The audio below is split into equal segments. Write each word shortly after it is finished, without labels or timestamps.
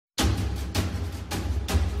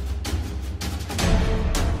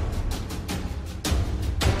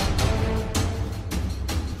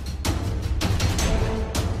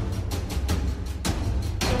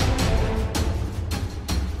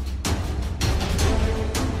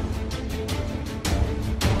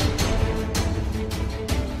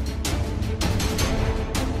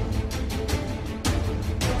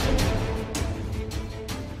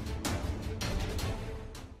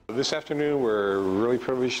This afternoon we're really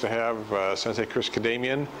privileged to have Sensei Chris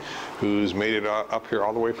Kademian, who's made it up here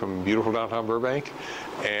all the way from beautiful downtown Burbank,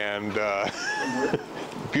 and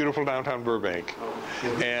beautiful downtown Burbank.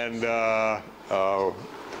 And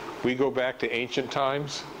we go back to ancient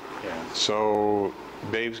times, so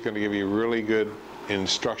Dave's going to give you a really good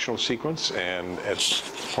instructional sequence, and at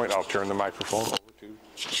this point I'll turn the microphone over to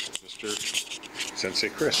Mr. Sensei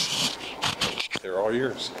Chris. They're all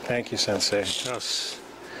yours. Thank you, Sensei.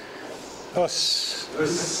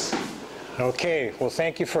 Okay, well,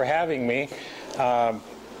 thank you for having me.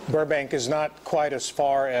 Burbank is not quite as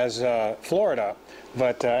far as Florida,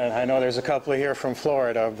 but I know there's a couple here from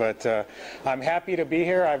Florida, but I'm happy to be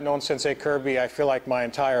here. I've known Sensei Kirby, I feel like, my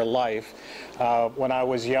entire life. When I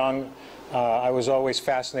was young, I was always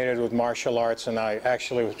fascinated with martial arts, and I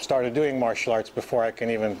actually started doing martial arts before I can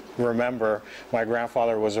even remember. My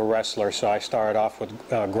grandfather was a wrestler, so I started off with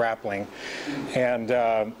grappling.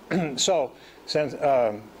 And so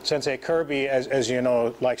Sensei Kirby, as you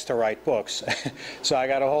know, likes to write books. So I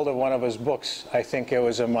got a hold of one of his books. I think it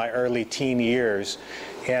was in my early teen years.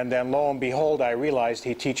 And then lo and behold, I realized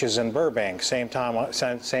he teaches in Burbank, same town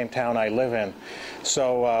I live in.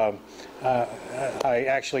 So I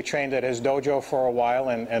actually trained at his dojo for a while,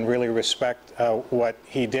 and really respect what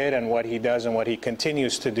he did and what he does and what he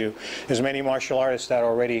continues to do. There's many martial artists that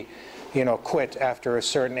already, you know, quit after a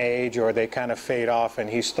certain age, or they kind of fade off, and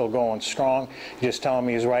he's still going strong. He just telling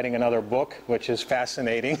me he's writing another book, which is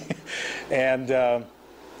fascinating. And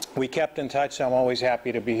we kept in touch, so I'm always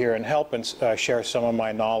happy to be here and help and share some of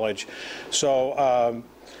my knowledge. So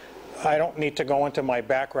I don't need to go into my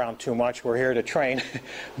background too much. We're here to train.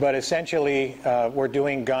 But essentially, we're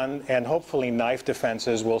doing gun and hopefully knife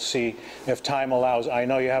defenses. We'll see if time allows. I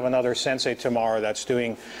know you have another sensei tomorrow that's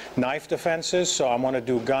doing knife defenses, so I'm going to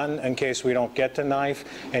do gun in case we don't get to knife,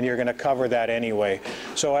 and you're going to cover that anyway.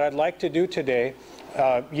 So what I'd like to do today,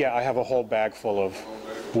 yeah, I have a whole bag full of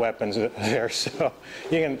weapons there, so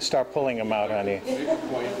you can start pulling them out, honey. Make a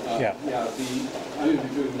point. Yeah, I'm going to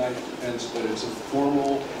be doing knife defense, but it's a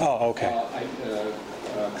formal kata,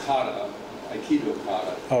 Aikido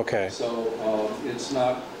kata. Okay. So it's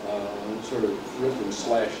not sort of rip and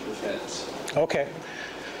slash defense. Okay.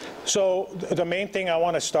 So the main thing I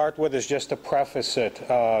want to start with is just to preface it.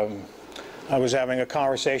 I was having a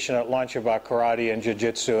conversation at lunch about karate and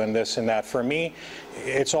jiu-jitsu and this and that. For me,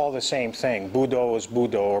 it's all the same thing. Budo is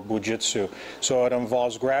Budo or Bujitsu. So it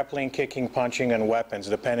involves grappling, kicking, punching, and weapons,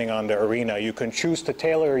 depending on the arena. You can choose to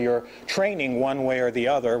tailor your training one way or the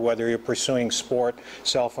other, whether you're pursuing sport,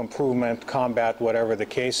 self-improvement, combat, whatever the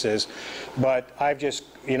case is. But I've just,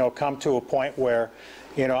 you know, come to a point where,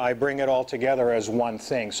 you know, I bring it all together as one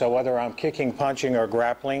thing. So whether I'm kicking, punching, or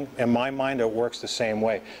grappling, in my mind, it works the same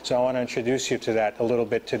way. So I want to introduce you to that a little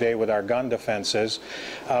bit today with our gun defenses.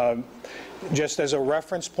 Just as a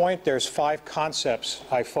reference point, there's 5 concepts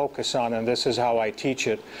I focus on, and this is how I teach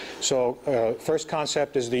it. So first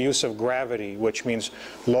concept is the use of gravity, which means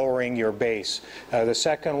lowering your base. The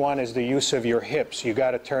second one is the use of your hips. You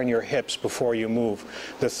got to turn your hips before you move.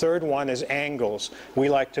 The third one is angles. We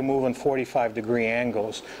like to move in 45-degree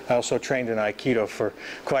angles. I also trained in Aikido for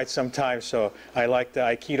quite some time, so I like the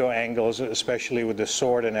Aikido angles, especially with the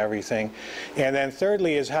sword and everything. And then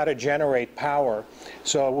thirdly is how to generate power.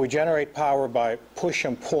 So we generate power by push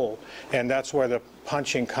and pull, and that's where the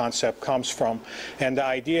punching concept comes from. And the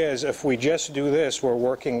idea is if we just do this, we're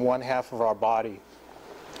working one half of our body.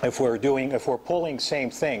 If we're pulling same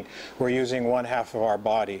thing, we're using one half of our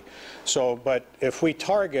body. So, but if we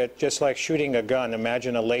target, just like shooting a gun,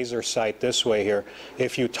 imagine a laser sight this way here.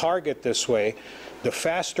 If you target this way, the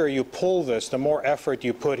faster you pull this, the more effort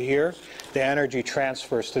you put here, the energy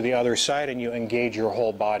transfers to the other side, and you engage your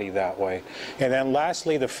whole body that way. And then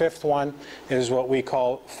lastly, the 5th one is what we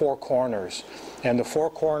call 4 corners. And the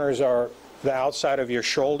 4 corners are the outside of your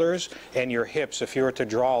shoulders and your hips. If you were to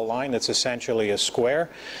draw a line, it's essentially a square.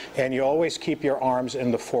 And you always keep your arms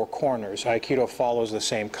in the 4 corners. Aikido follows the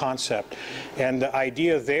same concept. And the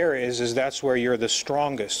idea there is that's where you're the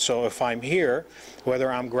strongest. So if I'm here,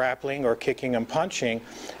 whether I'm grappling or kicking and punching,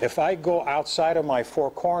 if I go outside of my 4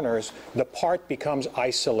 corners, the part becomes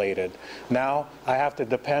isolated. Now I have to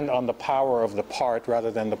depend on the power of the part rather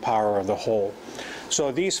than the power of the whole. So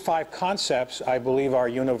these 5 concepts, I believe, are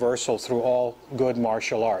universal through all good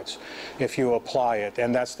martial arts, if you apply it,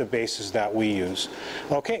 and that's the basis that we use.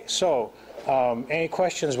 Okay, so any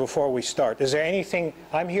questions before we start? Is there anything?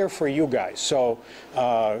 I'm here for you guys, so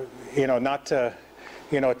you know, not to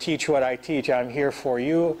teach what I teach. I'm here for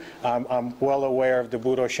you. I'm well aware of the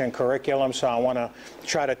Budoshin curriculum, so I want to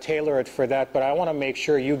try to tailor it for that, but I want to make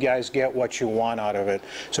sure you guys get what you want out of it.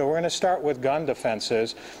 So we're going to start with gun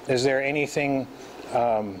defenses. Is there anything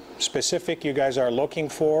specific you guys are looking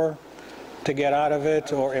for to get out of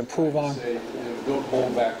it or improve on? Say, don't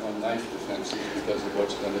hold back on knife defenses because of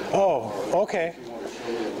what's going to happen. Oh, okay. If you want to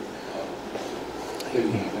show them,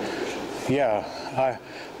 Yeah,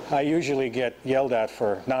 I usually get yelled at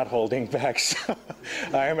for not holding back. So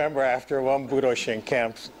I remember after one Budoshin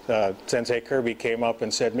camp, Sensei Kirby came up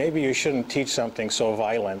and said, maybe you shouldn't teach something so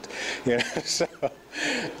violent. So,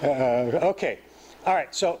 okay. All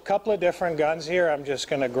right, so a couple of different guns here. I'm just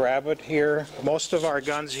going to grab it here. Most of our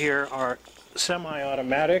guns here are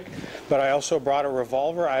semi-automatic, but I also brought a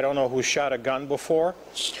revolver. I don't know who shot a gun before,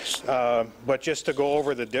 but just to go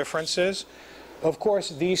over the differences. Of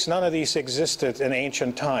course, none of these existed in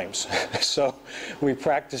ancient times. So we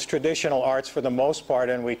practice traditional arts for the most part,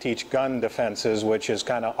 and we teach gun defenses, which is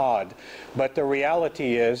kind of odd. But the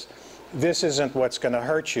reality is, this isn't what's going to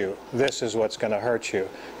hurt you. This is what's going to hurt you,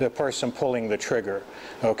 the person pulling the trigger.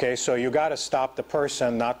 Okay, so you got to stop the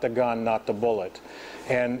person, not the gun, not the bullet.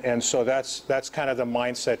 And so that's kind of the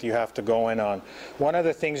mindset you have to go in on. One of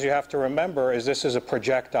the things you have to remember is this is a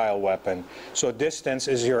projectile weapon. So distance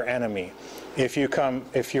is your enemy. If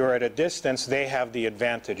you're at a distance, they have the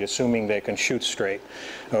advantage, assuming they can shoot straight.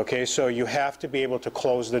 Okay, so you have to be able to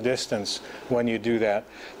close the distance when you do that.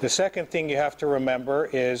 The second thing you have to remember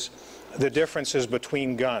is the differences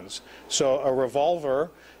between guns. So a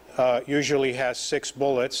revolver usually has 6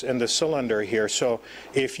 bullets in the cylinder here. So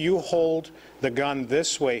if you hold the gun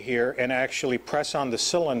this way here and actually press on the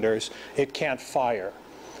cylinders, it can't fire.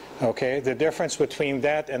 Okay, the difference between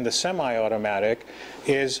that and the semi-automatic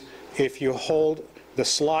is if you hold the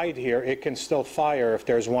slide here, it can still fire if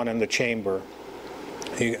there's one in the chamber.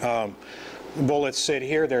 Bullets sit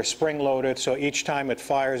here, they're spring-loaded, so each time it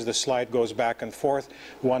fires, the slide goes back and forth.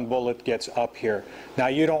 One bullet gets up here. Now,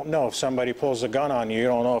 you don't know if somebody pulls a gun on you, you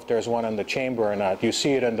don't know if there's one in the chamber or not. You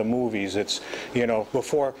see it in the movies. It's,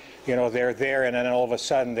 before, they're there, and then all of a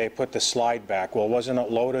sudden they put the slide back. Well, wasn't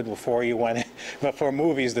it loaded before you went in? But for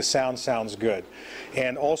movies, the sound sounds good.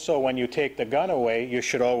 And also, when you take the gun away, you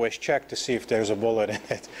should always check to see if there's a bullet in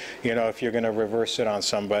it, if you're going to reverse it on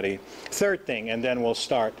somebody. Third thing, and then we'll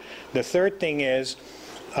start. The third thing is,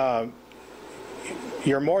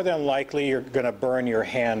 you're more than likely you're going to burn your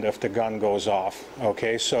hand if the gun goes off.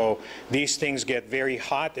 Okay, so these things get very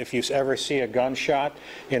hot. If you ever see a gunshot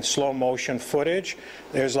in slow motion footage,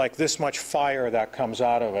 there's like this much fire that comes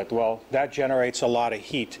out of it. Well, that generates a lot of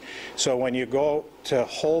heat. So when you go to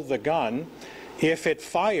hold the gun, if it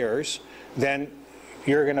fires, then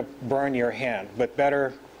you're going to burn your hand. But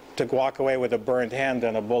better to walk away with a burned hand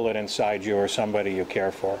than a bullet inside you or somebody you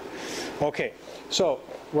care for. Okay, so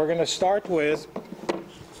we're going to start with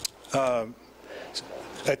a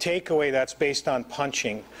takeaway that's based on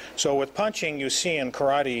punching. So with punching, you see in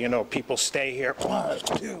karate, people stay here, 1,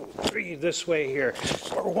 2, 3, this way here,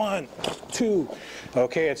 or 1, 2.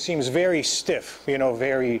 Okay, it seems very stiff,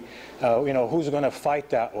 very, who's going to fight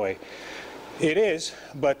that way? It is,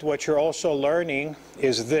 but what you're also learning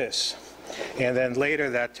is this. And then later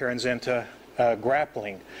that turns into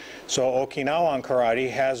grappling. So Okinawan karate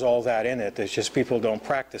has all that in it. It's just people don't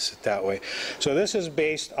practice it that way. So this is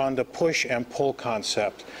based on the push and pull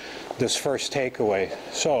concept, this first takeaway.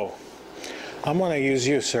 So I'm going to use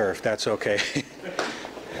you, sir, if that's okay.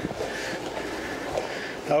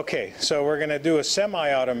 Okay, so we're going to do a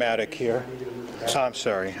semi-automatic here. I'm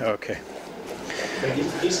sorry, okay.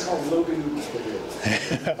 He's called Logan.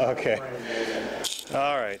 Okay.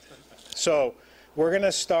 All right. So we're going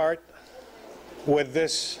to start with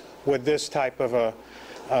this type of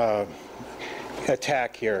a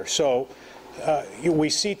attack here. So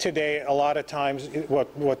we see today a lot of times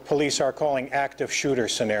what police are calling active shooter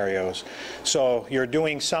scenarios. So you're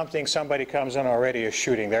doing something, somebody comes in already is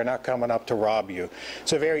shooting. They're not coming up to rob you.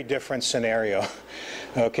 It's a very different scenario.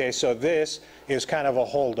 Okay, so this is kind of a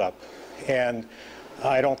holdup. And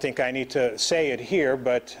I don't think I need to say it here,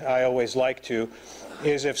 but I always like to,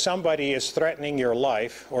 is if somebody is threatening your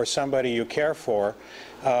life or somebody you care for,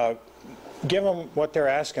 give them what they're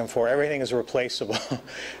asking for. Everything is replaceable.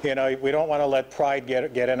 We don't want to let pride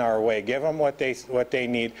get in our way. Give them what they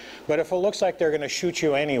need. But if it looks like they're going to shoot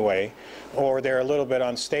you anyway, or they're a little bit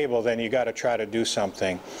unstable, then you got to try to do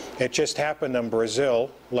something. It just happened in Brazil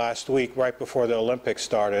last week, right before the Olympics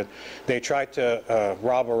started. They tried to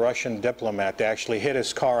rob a Russian diplomat. They actually hit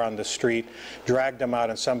his car on the street, dragged him out,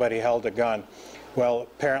 and somebody held a gun. Well,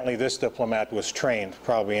 apparently this diplomat was trained,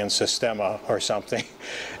 probably in Sistema or something,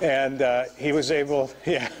 and he was able,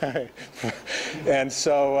 yeah, and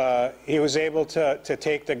so he was able to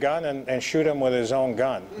take the gun and shoot him with his own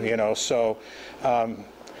gun, you know, so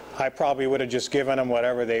I probably would have just given them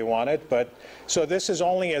whatever they wanted, but so this is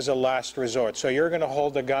only as a last resort. So you're going to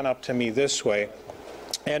hold the gun up to me this way,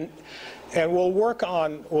 and we'll work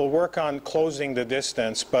on closing the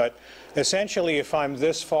distance, but essentially if I'm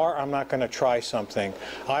this far, I'm not going to try something.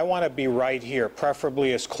 I want to be right here,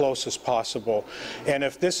 preferably as close as possible. And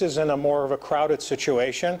if this is in a more of a crowded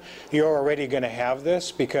situation, you're already going to have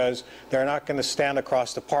this, because they're not going to stand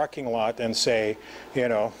across the parking lot and say, you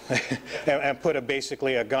know, and put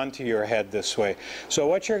basically a gun to your head this way. So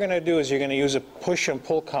what you're going to do is you're going to use a push and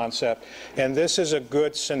pull concept, and this is a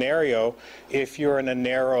good scenario if you're in a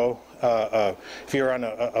narrow if you're on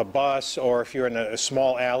a bus, or if you're in a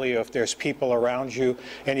small alley, or if there's people around you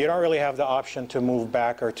and you don't really have the option to move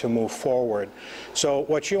back or to move forward. So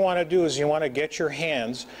what you want to do is you want to get your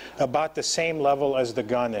hands about the same level as the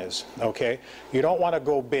gun is, okay? You don't want to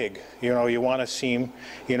go big, you know, you want to seem,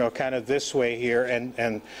 you know, kind of this way here,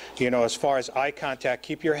 and you know, as far as eye contact,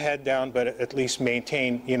 keep your head down, but at least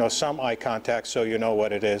maintain, you know, some eye contact so you know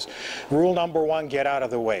what it is. Rule number one, get out of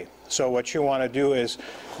the way. So what you want to do is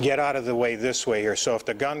get out of the way this way here. So if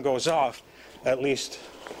the gun goes off, at least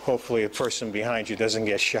hopefully the person behind you doesn't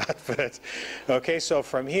get shot. But okay, so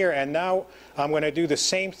from here, and now I'm going to do the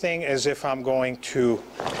same thing as if I'm going to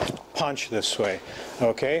punch this way,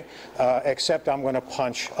 okay? Except I'm going to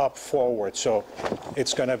punch up forward. So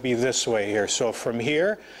it's going to be this way here. So from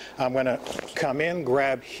here, I'm going to come in,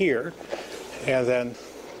 grab here, and then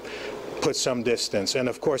put some distance. And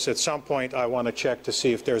of course, at some point, I want to check to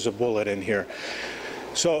see if there's a bullet in here.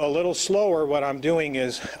 So a little slower, what I'm doing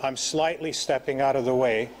is I'm slightly stepping out of the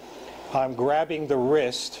way. I'm grabbing the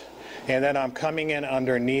wrist, and then I'm coming in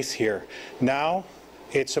underneath here. Now,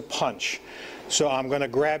 it's a punch. So I'm going to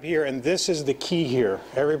grab here, and this is the key here.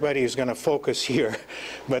 Everybody is going to focus here,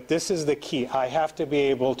 but this is the key. I have to be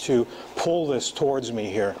able to pull this towards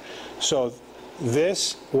me here. So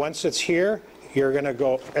this, once it's here, you're going to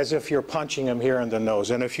go as if you're punching him here in the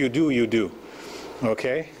nose. And if you do, you do.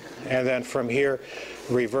 Okay? And then from here,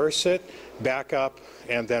 reverse it, back up,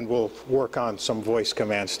 and then we'll work on some voice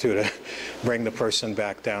commands too to bring the person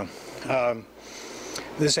back down.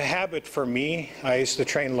 This is a habit for me. I used to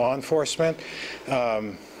train law enforcement,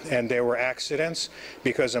 and there were accidents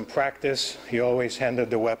because in practice, you always handed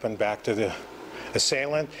the weapon back to the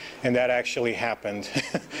assailant, and that actually happened,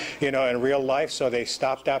 you know, in real life. So they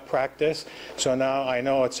stopped that practice. So now I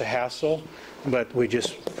know it's a hassle, but we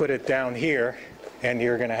just put it down here, and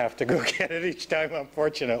you're going to have to go get it each time,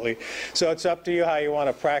 unfortunately. So it's up to you how you want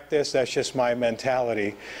to practice. That's just my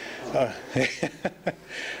mentality.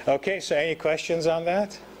 Okay, so any questions on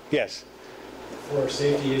that? Yes? For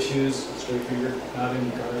safety issues, straight finger, not in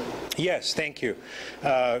the guard. Yes, thank you.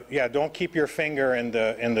 Yeah, don't keep your finger in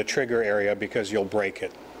the trigger area because you'll break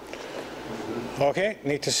it. Okay,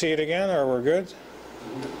 need to see it again, or we're good?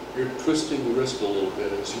 You're twisting the wrist a little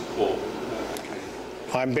bit as you pull.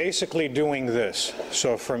 I'm basically doing this.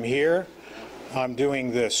 So from here, I'm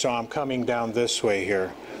doing this. So I'm coming down this way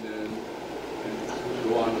here. And then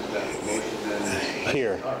go on with that motion then.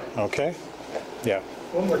 Here, okay? Yeah.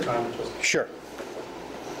 One more time. Sure.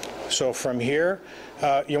 So from here,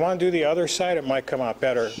 you want to do the other side? It might come out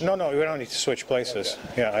better. No, we don't need to switch places.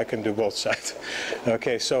 Okay. Yeah, I can do both sides.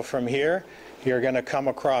 Okay, so from here, you're going to come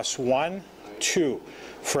across 1, 2.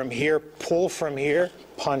 From here, pull from here,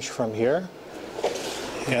 punch from here,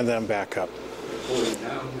 and then back up. Pulling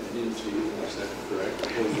down and into you, is that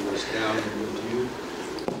correct? Pulling the wrist down and into you?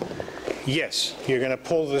 Yes, you're going to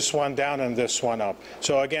pull this one down and this one up.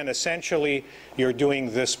 So again, essentially, you're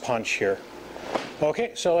doing this punch here.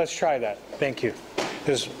 Okay, so let's try that. Thank you.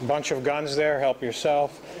 There's a bunch of guns there. Help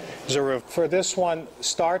yourself. For this one,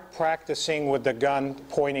 start practicing with the gun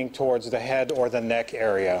pointing towards the head or the neck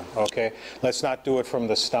area. Okay, let's not do it from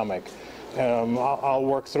the stomach. I'll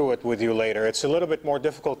work through it with you later. It's a little bit more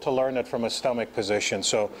difficult to learn it from a stomach position.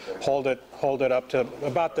 So hold it up to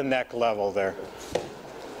about the neck level there.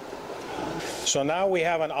 So now we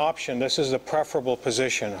have an option. This is the preferable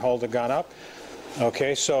position. Hold the gun up.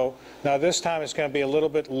 Okay, so now this time it's going to be a little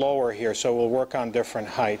bit lower here, so we'll work on different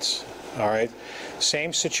heights. All right,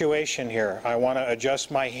 same situation here. I want to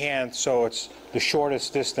adjust my hand so it's the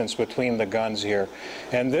shortest distance between the guns here.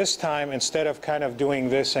 And this time, instead of kind of doing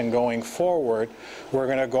this and going forward, we're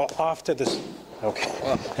going to go off to this.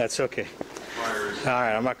 Okay, that's okay. All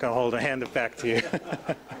right, I'm not going to hand it back to you.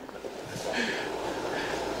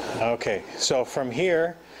 Okay, so from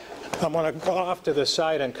here, I'm going to go off to the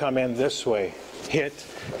side and come in this way hit,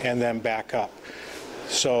 and then back up.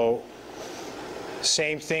 So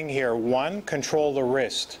same thing here. 1, control the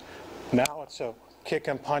wrist. Now it's a kick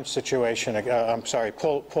and punch situation. I'm sorry,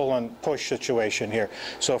 pull and push situation here.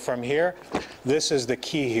 So from here, this is the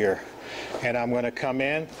key here. And I'm going to come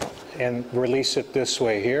in and release it this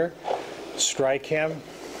way here, strike him,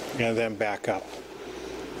 and then back up.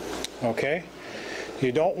 Okay?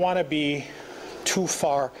 You don't want to be too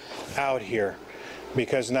far out here,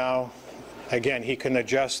 because now, again, he can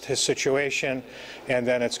adjust his situation, and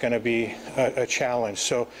then it's going to be a challenge.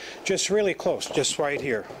 So just really close, just right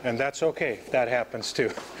here, and that's okay if that happens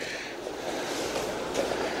too.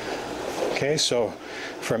 Okay, so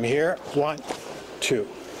from here, 1, 2,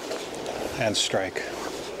 and strike.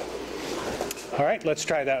 All right, let's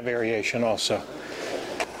try that variation also.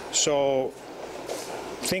 So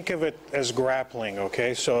think of it as grappling,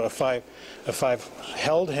 okay? So if I've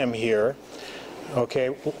held him here,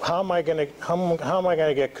 okay, how am I gonna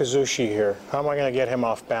get Kazushi here? How am I gonna get him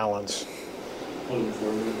off balance?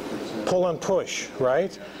 Pull and push,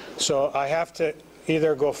 right? So I have to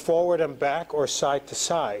either go forward and back or side to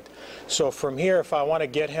side. So from here, if I want to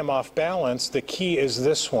get him off balance, the key is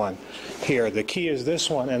this one here. The key is this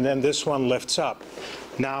one, and then this one lifts up.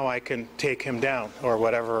 Now I can take him down, or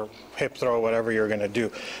whatever, hip throw, whatever you're going to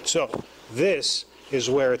do. So this is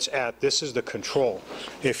where it's at. This is the control.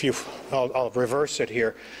 If you, I'll reverse it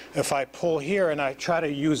here. If I pull here and I try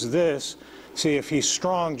to use this, see, if he's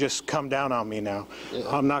strong, just come down on me now. Yeah.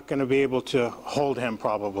 I'm not going to be able to hold him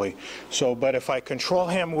probably. So, but if I control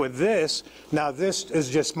him with this, now this is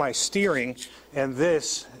just my steering, and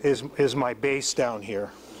this is my base down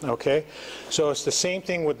here. Okay? So it's the same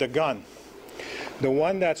thing with the gun. The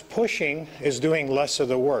one that's pushing is doing less of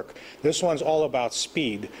the work. This one's all about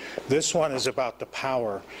speed. This one is about the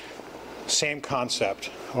power. Same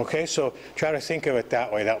concept. Okay? So try to think of it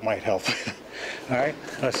that way. That might help. All right?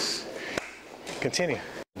 Let's continue.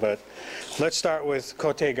 But let's start with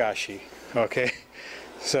kotegashi. Okay?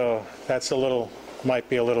 So that's might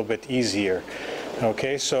be a little bit easier.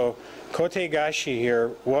 Okay? So kotegashi here,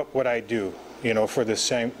 what would I do? You know, for the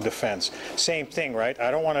same defense. Same thing, right?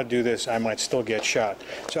 I don't want to do this. I might still get shot.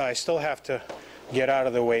 So I still have to get out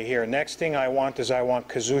of the way here. Next thing I want is I want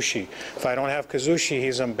Kazushi. If I don't have Kazushi,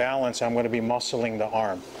 he's imbalanced. I'm going to be muscling the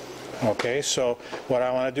arm. Okay, so what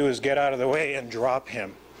I want to do is get out of the way and drop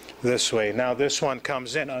him this way. Now this one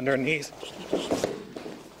comes in underneath,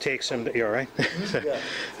 takes him, you all right? Yeah.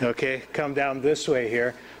 Okay, come down this way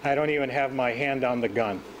here. I don't even have my hand on the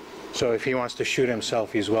gun. So if he wants to shoot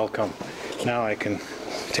himself, he's welcome. Now I can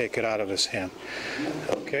take it out of his hand.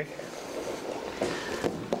 Okay?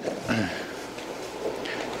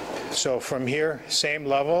 So from here, same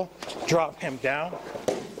level, drop him down,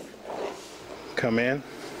 come in,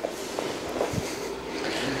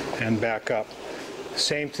 and back up.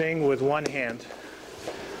 Same thing with one hand.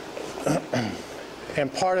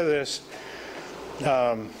 And part of this,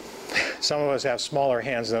 some of us have smaller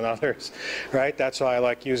hands than others, right? That's why I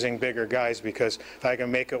like using bigger guys, because if I can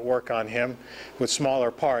make it work on him with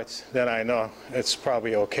smaller parts, then I know it's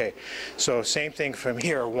probably okay. So same thing from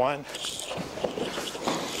here, 1,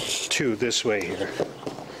 2, this way here.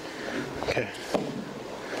 Okay.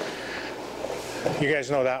 You guys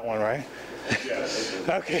know that one, right? Yes.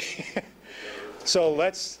 Okay. So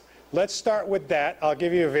let's start with that. I'll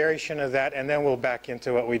give you a variation of that, and then we'll back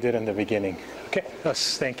into what we did in the beginning. Okay,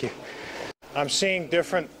 yes, thank you. I'm seeing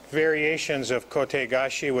different variations of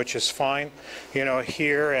kotegashi, which is fine. You know,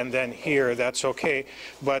 here and then here, that's okay.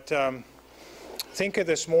 But think of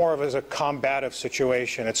this more of as a combative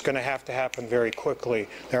situation. It's going to happen very quickly.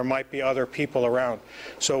 There might be other people around.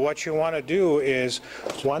 So what you want to do is,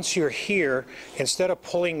 once you're here, instead of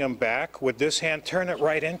pulling him back with this hand, turn it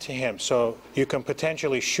right into him, so you can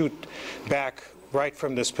potentially shoot back right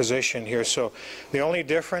from this position here. So the only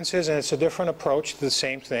difference is, and it's a different approach to the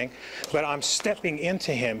same thing, but I'm stepping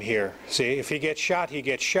into him here. See, if he gets shot, he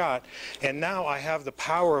gets shot. And now I have the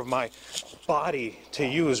power of my body to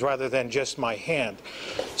use rather than just my hand.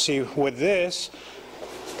 See, with this,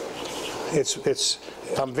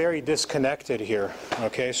 I'm very disconnected here.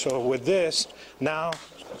 Okay, so with this, now,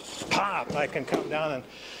 pop, I can come down, and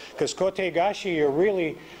because kotegashi, you're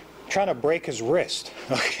really trying to break his wrist.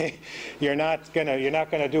 Okay, you're not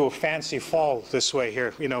gonna do a fancy fall this way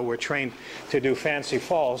here. You know, we're trained to do fancy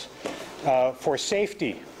falls for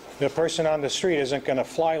safety. The person on the street isn't going to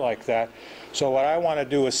fly like that. So what I want to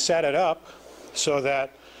do is set it up so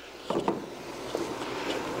that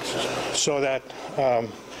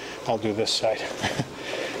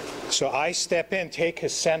so So I step in, take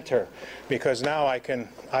his center, because now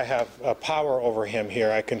I have power over him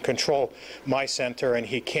here. I can control my center and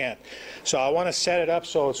he can't. So I want to set it up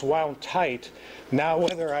so it's wound tight. Now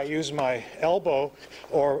whether I use my elbow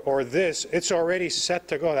or this, it's already set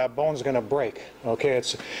to go. That bone's going to break. Okay,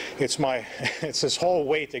 it's this whole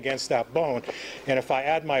weight against that bone. And if I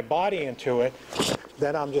add my body into it,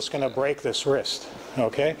 then I'm just going to break this wrist.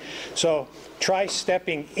 Okay, so try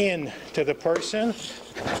stepping in to the person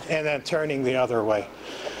and then turning the other way.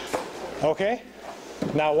 Okay,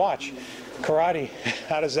 now watch. Karate,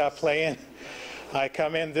 how does that play in? I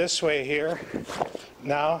come in this way here.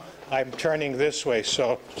 Now I'm turning this way,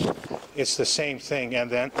 so it's the same thing, and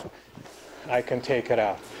then I can take it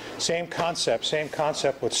out. Same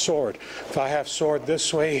concept with sword. If I have sword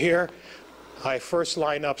this way here, I first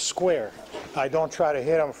line up square. I don't try to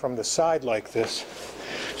hit him from the side like this.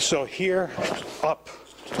 So here, up,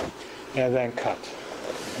 and then cut.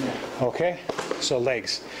 Okay, so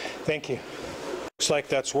legs. Thank you. Looks like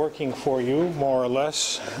that's working for you, more or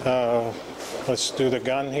less. Let's do the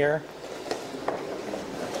gun here.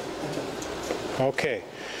 Okay,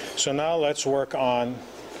 so now let's work on,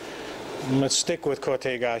 let's stick with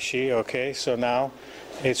kotegashi, okay? So now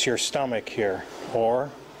it's your stomach here, or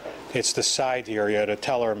it's the side here. You're at a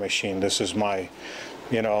teller machine. This is my,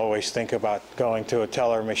 always think about going to a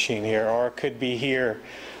teller machine here, or it could be here,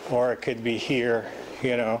 or it could be here,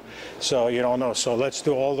 so you don't know. So let's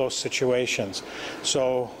do all those situations.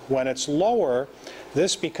 So when it's lower,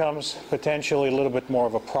 this becomes potentially a little bit more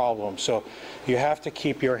of a problem. So you have to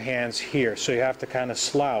keep your hands here. So you have to kind of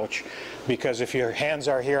slouch, because if your hands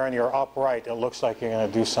are here and you're upright, it looks like you're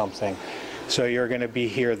going to do something. So you're going to be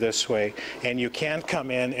here this way. And you can't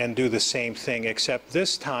come in and do the same thing, except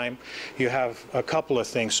this time you have a couple of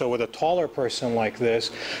things. So with a taller person like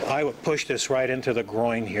this, I would push this right into the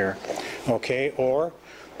groin here. Okay? Or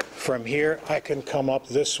from here, I can come up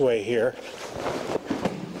this way here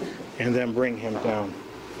and then bring him down.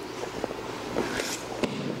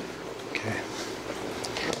 Okay.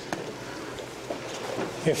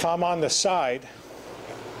 If I'm on the side,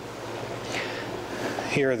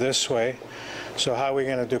 here this way, so how are we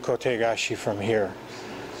going to do kotegashi from here?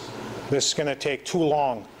 This is going to take too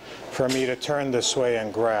long for me to turn this way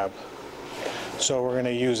and grab. So we're going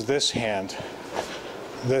to use this hand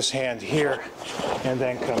here, and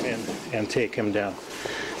then come in and take him down.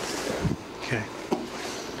 Okay.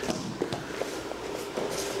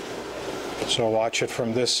 So watch it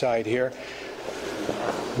from this side here.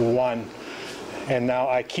 1. And now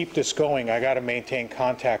I keep this going. I got to maintain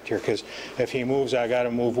contact here, because if he moves, I got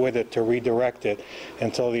to move with it to redirect it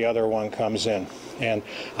until the other one comes in. And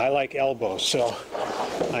I like elbows, so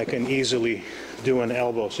I can easily do an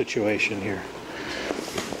elbow situation here.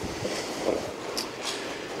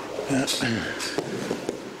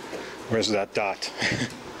 Where's that dot?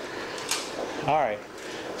 All right,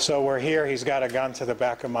 so we're here. He's got a gun to the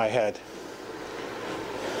back of my head.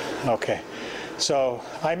 Okay, so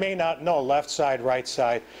I may not know left side, right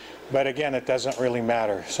side, but again, it doesn't really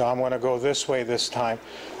matter. So I'm going to go this way this time.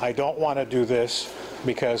 I don't want to do this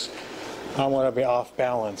because I want to be off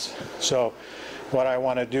balance. So what I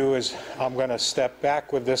want to do is I'm going to step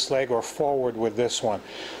back with this leg or forward with this one.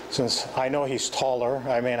 Since I know he's taller,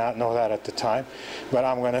 I may not know that at the time, but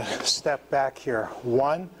I'm going to step back here.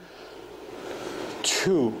 1,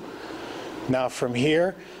 2. Now from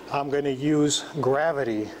here, I'm going to use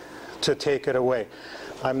gravity to take it away.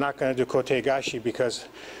 I'm not going to do kotegashi, because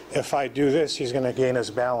if I do this, he's going to gain his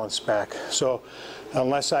balance back. So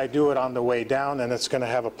unless I do it on the way down, then it's going to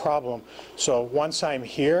have a problem. So once I'm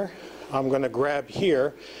here, I'm going to grab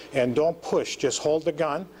here, and don't push, just hold the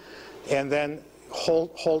gun, and then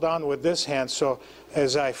hold on with this hand, so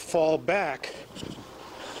as I fall back,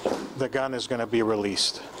 the gun is going to be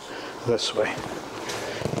released this way.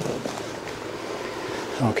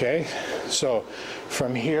 Okay, so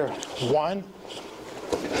from here, 1,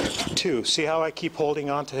 2. See how I keep holding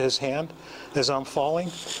on to his hand as I'm falling?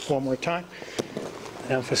 One more time.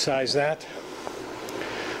 Emphasize that.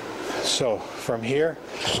 So from here,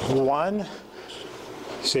 1.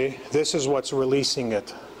 See, this is what's releasing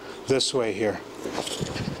it this way here.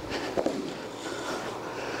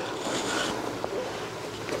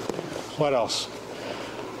 What else?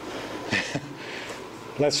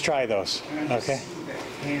 Let's try those. Okay.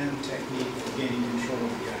 Hand technique for gaining control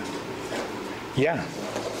of the gun. Yeah.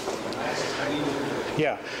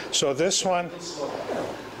 Yeah. So this one,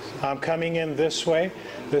 I'm coming in this way.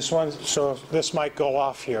 This one, so this might go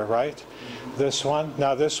off here, right? This one.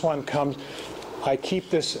 Now this one comes, I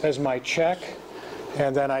keep this as my check,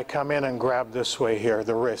 and then I come in and grab this way here,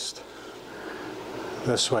 the wrist.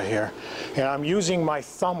 this way here. And I'm using my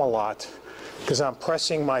thumb a lot because I'm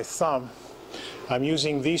pressing my thumb. I'm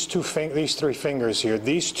using these three fingers here.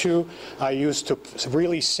 These two I use to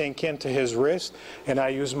really sink into his wrist, and I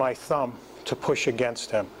use my thumb to push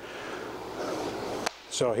against him.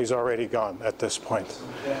 So he's already gone at this point. So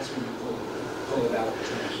that's when you pull it out.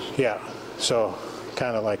 Yeah, so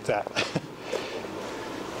kind of like that.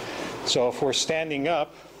 So if we're standing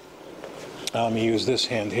up, let me use this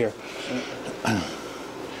hand here.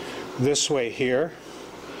 This way here.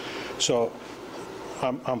 So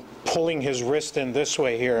I'm pulling his wrist in this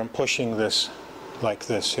way here and pushing this like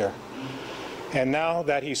this here. And now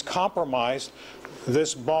that he's compromised,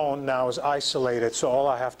 this bone now is isolated, so all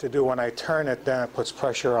I have to do when I turn it, then it puts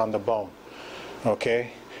pressure on the bone.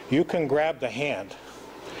 Okay? You can grab the hand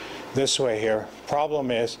this way here.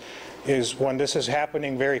 Problem is when this is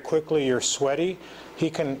happening very quickly, you're sweaty, he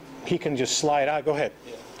can just slide out. Go ahead.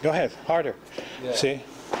 Yeah. Go ahead, harder. Yeah. See?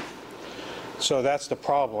 So that's the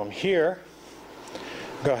problem. Here,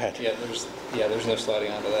 go ahead. Yeah, there's no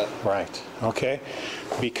sliding onto that. Right, okay.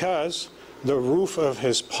 Because the roof of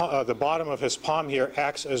his the bottom of his palm here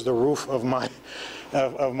acts as the roof of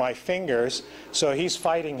my fingers, so he's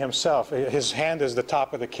fighting himself. His hand is the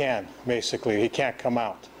top of the can, basically. He can't come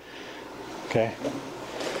out. Okay?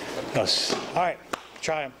 Yes. All right,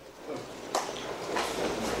 try him.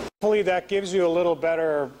 Hopefully that gives you a little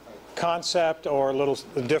better concept or a little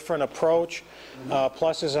different approach,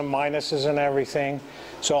 pluses and minuses and everything.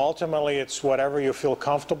 So ultimately it's whatever you feel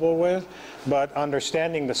comfortable with, but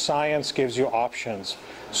understanding the science gives you options.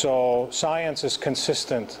 So science is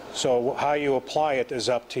consistent, so how you apply it is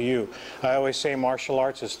up to you. I always say martial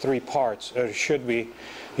arts is 3 parts. It should be,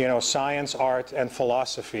 you know, science, art, and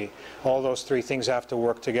philosophy. All those 3 things have to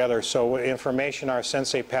work together. So what information our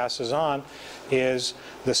sensei passes on is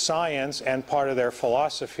the science and part of their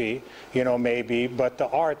philosophy, you know, maybe, but the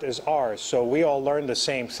art is ours. So we all learn the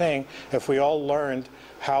same thing. If we all learned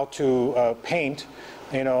how to paint,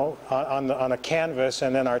 you know, on a canvas,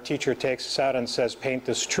 and then our teacher takes us out and says, paint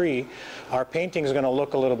this tree, our painting is going to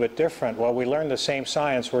look a little bit different. Well, we learn the same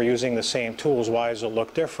science, we're using the same tools. Why does it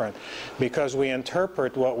look different? Because we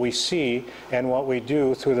interpret what we see and what we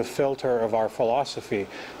do through the filter of our philosophy,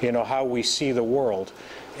 you know, how we see the world.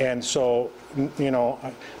 And so, you know,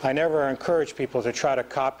 I never encourage people to try to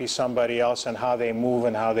copy somebody else and how they move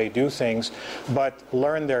and how they do things, but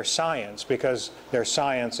learn their science, because their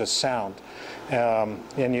science is sound.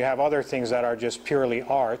 And you have other things that are just purely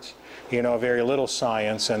art, you know, very little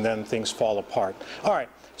science, and then things fall apart. All right,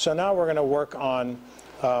 so now we're going to work on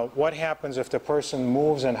what happens if the person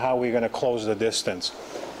moves and how we're going to close the distance.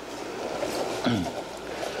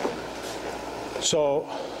 So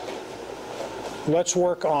let's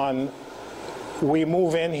work on, we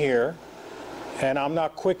move in here, and I'm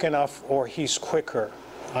not quick enough or he's quicker.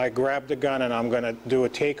 I grab the gun and I'm going to do a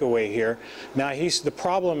takeaway here. Now the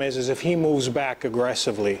problem is if he moves back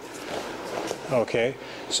aggressively, okay,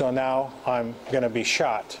 so now I'm going to be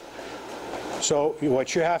shot. So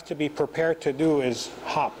what you have to be prepared to do is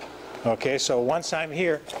hop, okay, so once I'm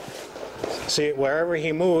here, see, wherever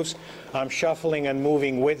he moves, I'm shuffling and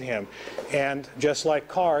moving with him. And just like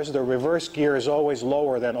cars, the reverse gear is always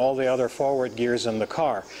lower than all the other forward gears in the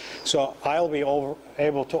car. So I'll be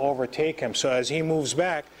able to overtake him. So as he moves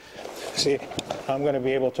back, see, I'm going to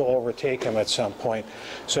be able to overtake him at some point.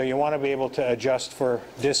 So you want to be able to adjust for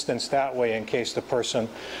distance that way in case the person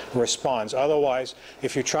responds. Otherwise,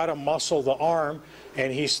 if you try to muscle the arm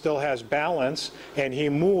and he still has balance and he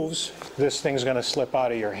moves, this thing's going to slip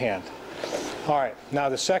out of your hand. All right, now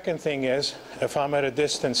the second thing is, if I'm at a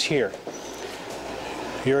distance here,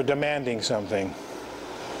 you're demanding something.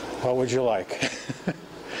 What would you like?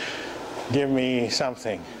 Give me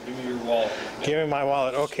something. Give me your wallet. Give me my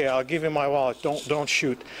wallet. Okay, I'll give you my wallet. Don't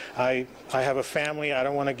shoot. I have a family. I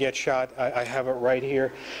don't want to get shot. I have it right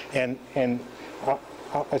here, and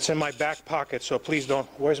it's in my back pocket. So please don't.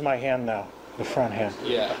 Where's my hand now? The front hand.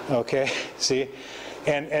 Yeah. Okay. See.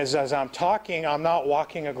 And as I'm talking, I'm not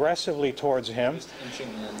walking aggressively towards him. Just inching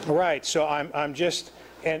in. Right, so I'm just,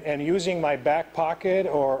 and using my back pocket,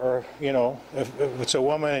 or you know, if it's a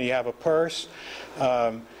woman and you have a purse,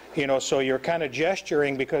 you know, so you're kind of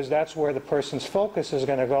gesturing because that's where the person's focus is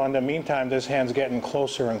going to go. In the meantime, this hand's getting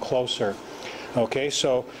closer and closer. Okay,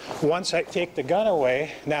 so once I take the gun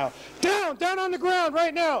away, now, down on the ground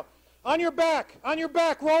right now, on your back,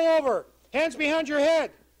 roll over, hands behind your head.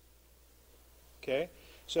 Okay,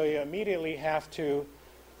 so you immediately have to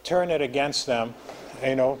turn it against them,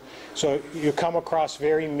 you know. So you come across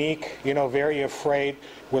very meek, you know, very afraid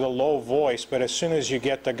with a low voice, but as soon as you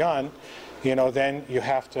get the gun, you know, then you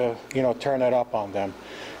have to, you know, turn it up on them.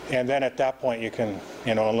 And then at that point you can,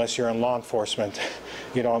 you know, unless you're in law enforcement,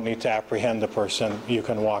 you don't need to apprehend the person, you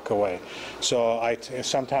can walk away. So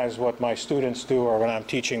sometimes what my students do, or when I'm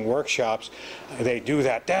teaching workshops, they do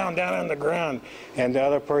that down on the ground, and the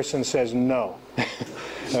other person says no.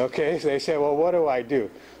 Okay, so they say, well, what do I do?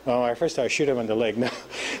 Well, first I shoot him in the leg. No.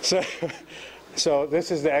 So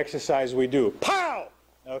this is the exercise we do. Pow!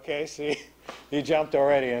 Okay, see, you jumped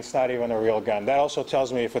already, and it's not even a real gun. That also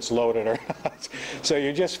tells me if it's loaded or not. So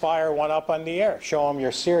you just fire one up in the air. Show them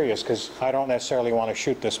you're serious, because I don't necessarily want to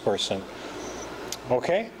shoot this person.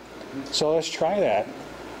 Okay? So let's try that.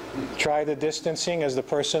 Try the distancing as the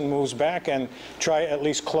person moves back, and try at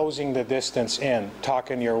least closing the distance in,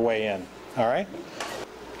 talking your way in. All right?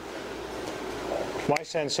 My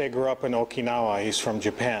sensei grew up in Okinawa. He's from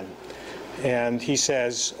Japan. And he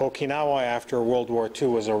says Okinawa after World War II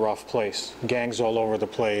was a rough place. Gangs all over the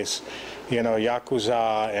place, you know,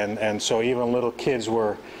 Yakuza, and so even little kids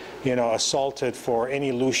were, you know, assaulted for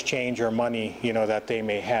any loose change or money, you know, that they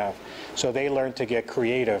may have. So they learned to get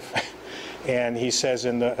creative. And he says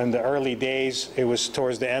in the early days, it was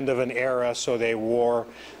towards the end of an era, so they wore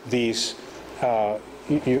these,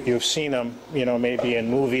 you've seen them, you know, maybe in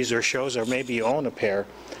movies or shows, or maybe you own a pair,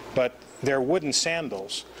 but they're wooden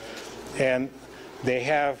sandals. And they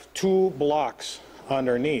have 2 blocks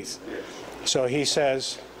underneath. So he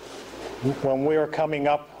says, when we were coming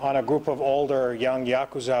up on a group of older young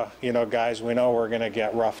Yakuza, you know, guys, we know we're going to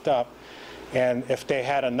get roughed up. And if they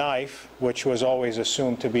had a knife, which was always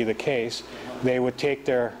assumed to be the case, they would take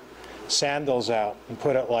their sandals out and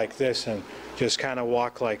put it like this and just kind of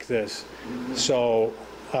walk like this. So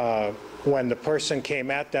when the person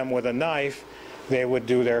came at them with a knife, they would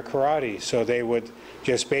do their karate. So they would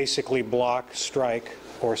just basically block, strike,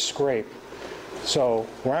 or scrape. So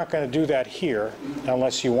we're not going to do that here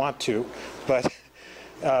unless you want to. But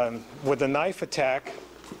with a knife attack,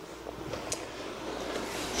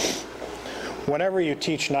 whenever you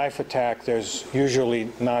teach knife attack, there's usually,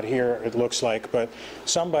 not here it looks like, but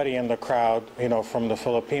somebody in the crowd, you know, from the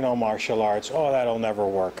Filipino martial arts, oh, that'll never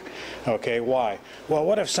work. Okay, why? Well,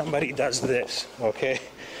 what if somebody does this? Okay,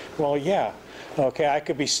 well, yeah. Okay, I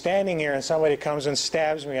could be standing here and somebody comes and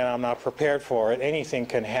stabs me and I'm not prepared for it. Anything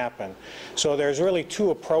can happen. So there's really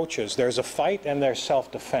 2 approaches. There's a fight and there's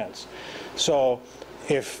self-defense. So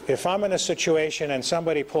if I'm in a situation and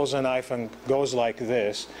somebody pulls a knife and goes like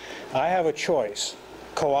this, I have a choice.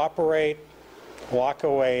 Cooperate, walk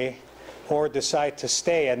away, or decide to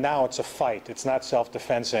stay, and now it's a fight. It's not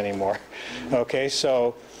self-defense anymore. Okay,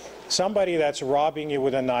 so somebody that's robbing you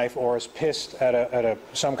with a knife or is pissed at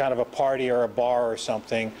some kind of a party or a bar or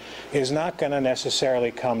something is not going to necessarily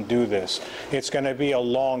come do this. It's going to be a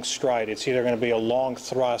long stride. It's either going to be a long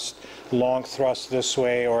thrust this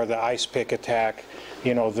way, or the ice pick attack,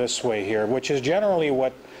 you know, this way here, which is generally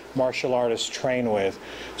what martial artists train with.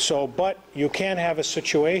 So, but you can have a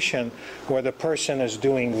situation where the person is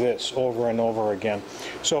doing this over and over again.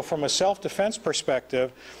 So from a self-defense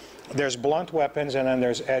perspective, there's blunt weapons and then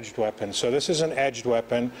there's edged weapons. So this is an edged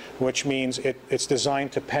weapon, which means it's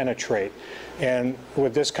designed to penetrate. And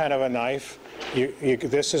with this kind of a knife,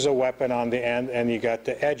 this is a weapon on the end, and you got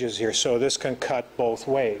the edges here, so this can cut both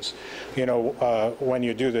ways, you know, when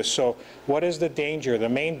you do this. So what is the danger? The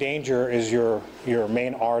main danger is your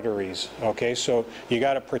main arteries, okay? So you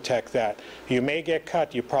got to protect that. You may get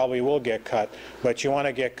cut, you probably will get cut, but you want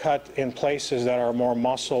to get cut in places that are more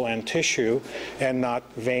muscle and tissue and not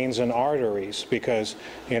veins and arteries, because,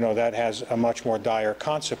 you know, that has a much more dire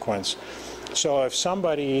consequence. So if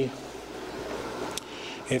somebody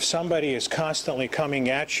is constantly coming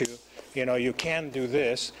at you, you know, you can do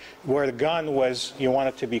this. Where the gun was, you want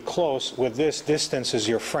it to be close. With this, distance is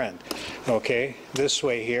your friend, okay? This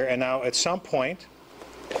way here. And now at some point,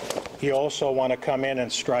 you also want to come in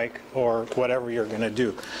and strike or whatever you're going to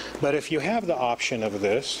do. But if you have the option of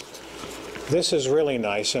this is really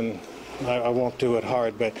nice, and I won't do it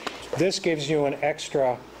hard, but this gives you an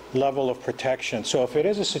extra level of protection. So if it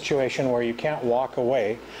is a situation where you can't walk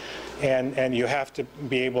away, and you have to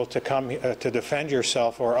be able to come to defend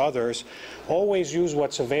yourself or others, always use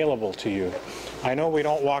what's available to you. I know we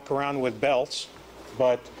don't walk around with belts,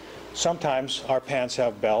 but sometimes our pants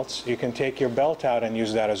have belts. You can take your belt out and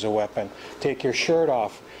use that as a weapon. Take your shirt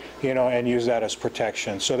off, you know, and use that as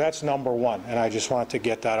protection. So that's number 1, and I just wanted to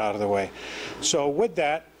get that out of the way. So with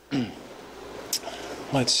that,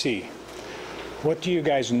 let's see. What do you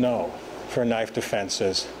guys know for knife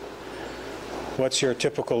defenses? What's your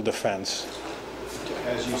typical defense?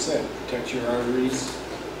 As you said, protect your arteries,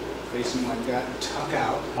 face them like that, and tuck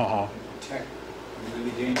out, and protect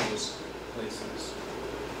really dangerous places.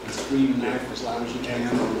 And scream knife as loud as you can,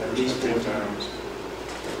 at least 4 times.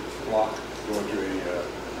 lock, go into a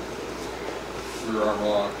rear arm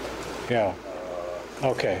lock. Yeah.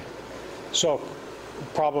 Okay. So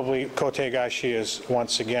probably kotegashi is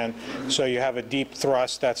once again. So you have a deep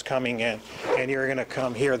thrust that's coming in, and you're going to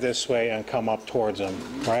come here this way and come up towards him,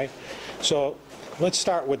 right? So let's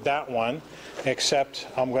start with that one, except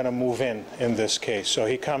I'm going to move in this case. So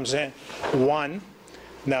he comes in, 1.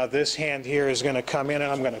 Now this hand here is going to come in,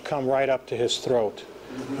 and I'm going to come right up to his throat.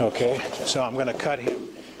 Okay? So I'm going to cut him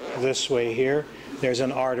this way here. There's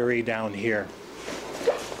an artery down here.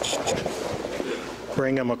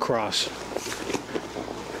 Bring him across.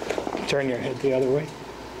 Turn your head the other way.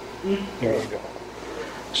 There you go.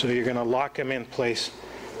 So you're going to lock him in place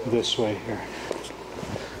this way here.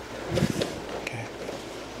 Okay.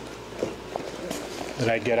 Did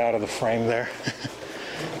I get out of the frame there?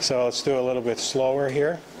 So let's do a little bit slower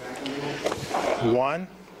here. 1.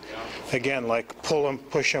 Again, like pull him,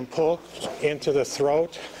 push him, pull into the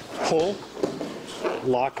throat. Pull.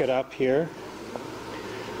 Lock it up here.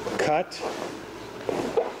 Cut.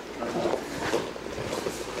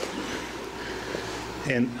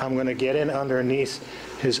 And I'm going to get in underneath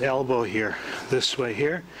his elbow here, this way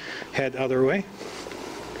here, head other way.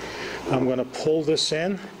 I'm going to pull this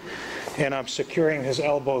in, and I'm securing his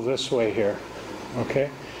elbow this way here, okay?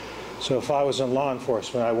 So if I was in law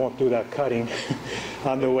enforcement, I won't do that cutting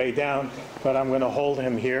on the way down, but I'm going to hold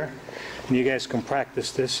him here, and you guys can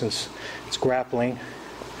practice this since it's grappling.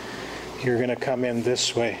 You're going to come in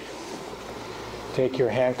this way. Take your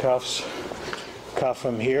handcuffs, cuff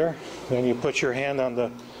him here. Then you put your hand on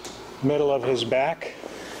the middle of his back,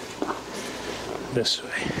 this way.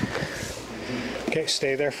 Okay,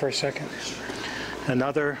 stay there for a second.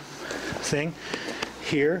 Another thing,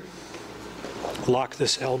 here, lock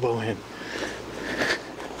this elbow in.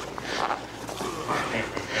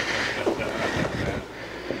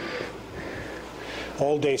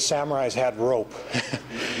 Old day samurais had rope.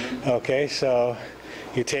 Okay, so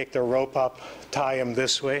you take the rope up, tie him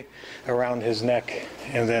this way around his neck,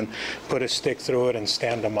 and then put a stick through it and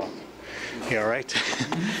stand him up. You all right?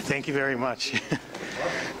 Thank you very much.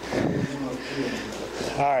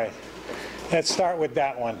 All right, let's start with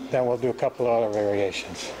that one, then we'll do a couple of other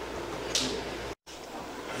variations.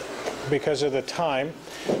 Because of the time,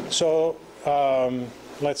 so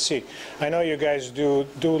let's see. I know you guys do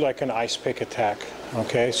like an ice pick attack.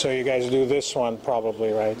 Okay, so you guys do this one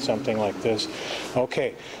probably, right? Something like this.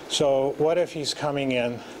 Okay, so what if he's coming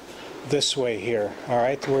in this way here? All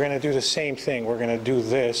right, we're going to do the same thing. We're going to do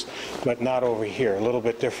this, but not over here. A little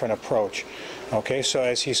bit different approach. Okay, so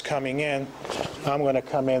as he's coming in, I'm going to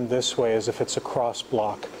come in this way as if it's a cross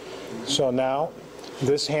block. So now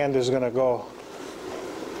this hand is going to go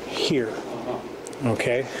here.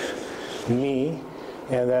 Okay, knee,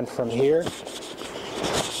 and then from here.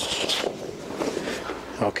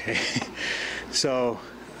 Okay, so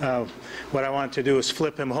what I want to do is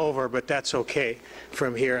flip him over, but that's okay.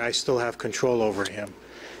 From here, I still have control over him,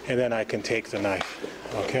 and then I can take the knife,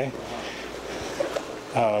 okay?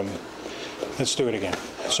 Let's do it again.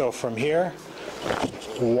 So from here,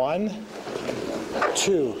 1,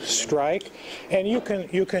 2, strike, and you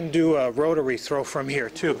can do a rotary throw from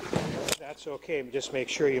here too. That's okay, just make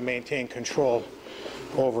sure you maintain control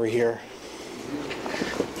over here,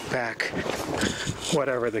 back,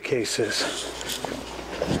 whatever the case is.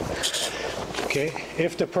 Okay,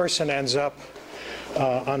 if the person ends up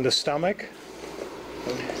on the stomach,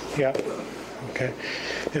 yeah, okay.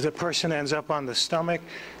 If the person ends up on the stomach,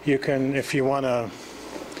 you can, if you want to,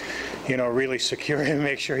 you know, really secure him,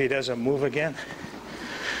 make sure he doesn't move again,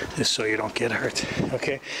 just so you don't get hurt,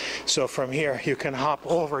 okay? So from here, you can hop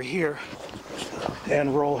over here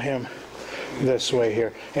and roll him this way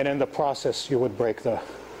here. And in the process, you would break the,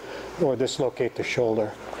 or dislocate the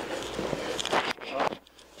shoulder.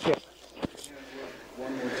 Yeah.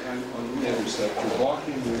 One more time on the intercept. You're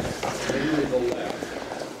walking with the left.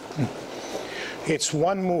 It's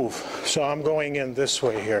one move, so I'm going in this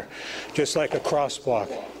way here, just like a cross block.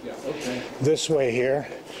 Yeah, okay. This way here.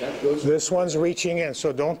 This one's reaching in,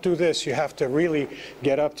 so don't do this. You have to really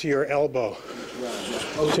get up to your elbow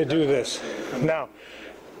to do this. Now,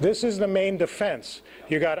 this is the main defense.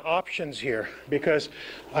 You got options here, because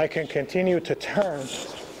I can continue to turn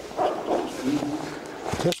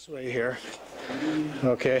this way here.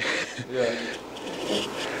 Okay. Yeah.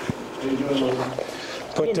 How you doing, Logan?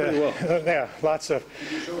 Put, well. yeah, lots.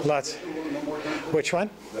 Which one?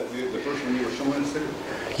 The first one you were showing us there?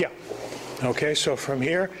 Yeah. Okay, so from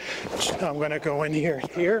here, I'm going to go in here.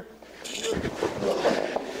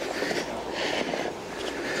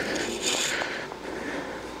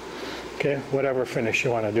 Okay, whatever finish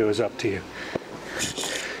you want to do is up to you.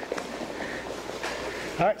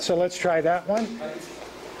 All right, so let's try that one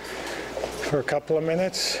for a couple of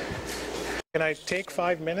minutes. Can I take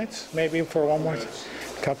 5 minutes, maybe for one more?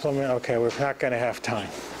 Couple of minutes. Okay, we're not going to have time.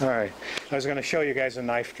 All right. I was going to show you guys a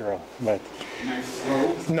knife drill, but Knife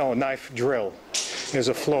throw. no, knife drill. There's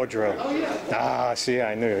a flow drill. Oh, yeah. Ah, see,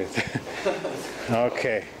 I knew it.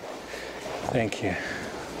 Okay. Thank you.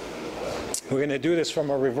 We're going to do this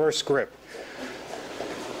from a reverse grip.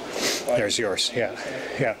 There's yours. Yeah.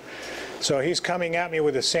 Yeah. So he's coming at me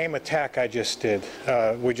with the same attack I just did.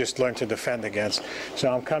 We just learned to defend against.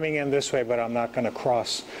 So I'm coming in this way, but I'm not going to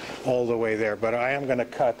cross all the way there. But I am going to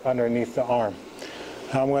cut underneath the arm.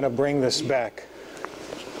 I'm going to bring this back.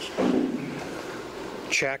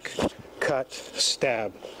 Check, cut,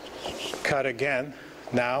 stab. Cut again.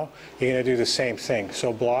 Now you're going to do the same thing.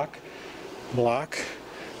 So block, block,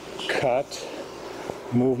 cut,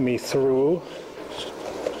 move me through,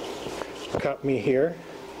 cut me here.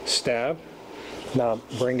 Stab. Now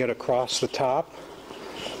bring it across the top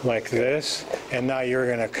like this, and now you're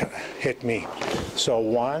going to hit me. So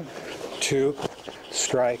 1, 2,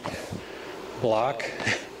 strike, block,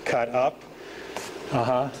 cut up,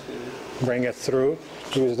 bring it through,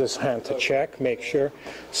 use this hand to check, make sure,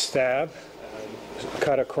 stab,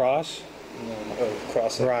 cut across,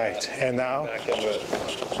 Cross it. right, and now Back into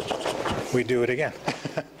it. we do it again.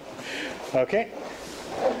 Okay.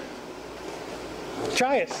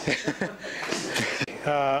 Try it.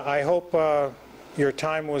 I hope your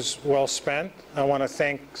time was well spent. I want to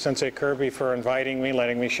thank Sensei Kirby for inviting me,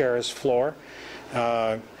 letting me share his floor.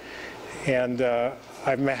 I've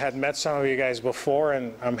had met some of you guys before,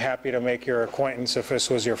 and I'm happy to make your acquaintance if this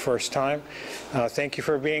was your first time. Thank you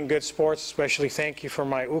for being good sports, especially thank you for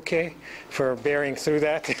my uke, for bearing through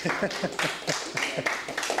that.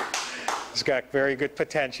 It's got very good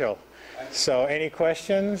potential. So any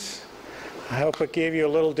questions? I hope it gave you a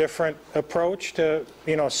little different approach to,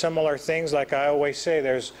 similar things. Like I always say,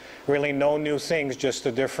 there's really no new things, just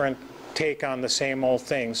a different take on the same old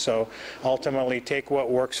thing. So ultimately, take what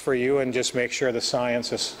works for you and just make sure the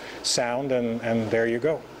science is sound, and there you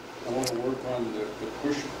go. I want to work on the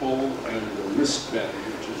push-pull and the wrist bend,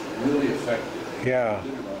 which is really effective. Yeah. I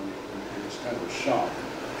did it on you, and it's kind of a shock.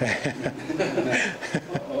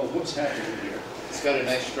 Oh, what's happening here? It's got a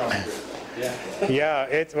nice strong grip. Yeah. Yeah,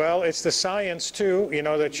 it's the science too.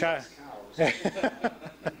 The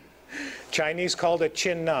Chinese called it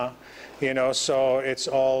chin na, so it's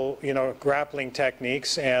all, grappling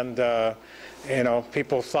techniques, and,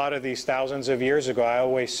 people thought of these thousands of years ago. I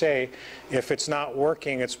always say, if it's not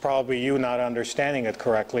working, it's probably you not understanding it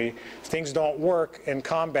correctly. If things don't work in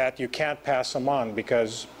combat, you can't pass them on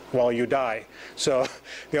because, well, you die. So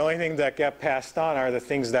the only thing that get passed on are the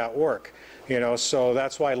things that work. So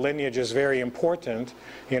that's why lineage is very important,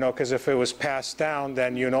 because if it was passed down,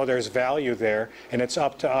 then there's value there, and it's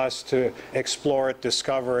up to us to explore it,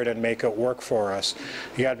 discover it, and make it work for us.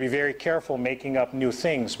 You got to be very careful making up new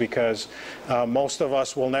things, because most of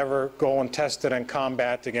us will never go and test it in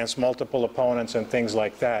combat against multiple opponents and things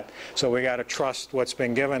like that. So we got to trust what's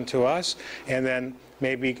been given to us, and then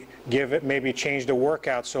maybe change the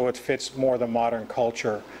workout so it fits more the modern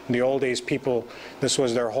culture. In the old days, people, this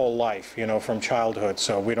was their whole life, from childhood,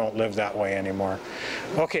 so we don't live that way anymore.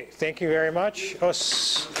 Okay, thank you very much.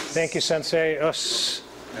 Us. Thank you, Sensei. Us.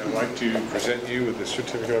 And I'd like to present you with the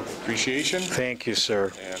certificate of appreciation. Thank you,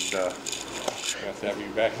 sir. And glad to have you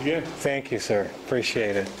back again. Thank you, sir.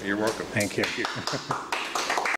 Appreciate it. You're welcome. Thank you.